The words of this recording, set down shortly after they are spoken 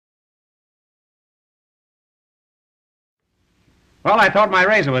Well, I thought my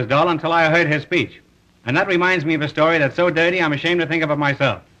razor was dull until I heard his speech. And that reminds me of a story that's so dirty I'm ashamed to think of it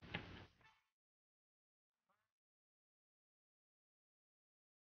myself.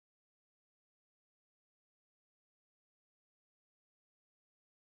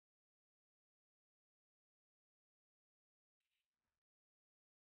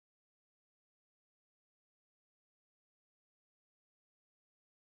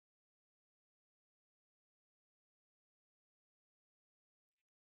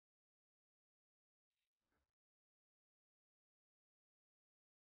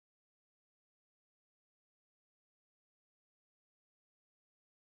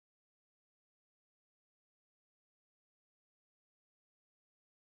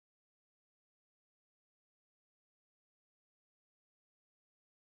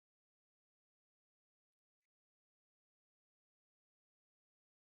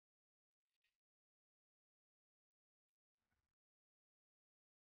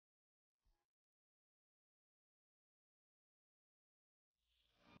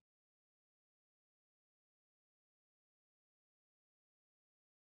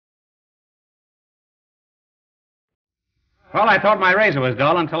 Well, I thought my razor was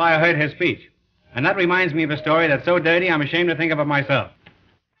dull until I heard his speech. And that reminds me of a story that's so dirty I'm ashamed to think of it myself.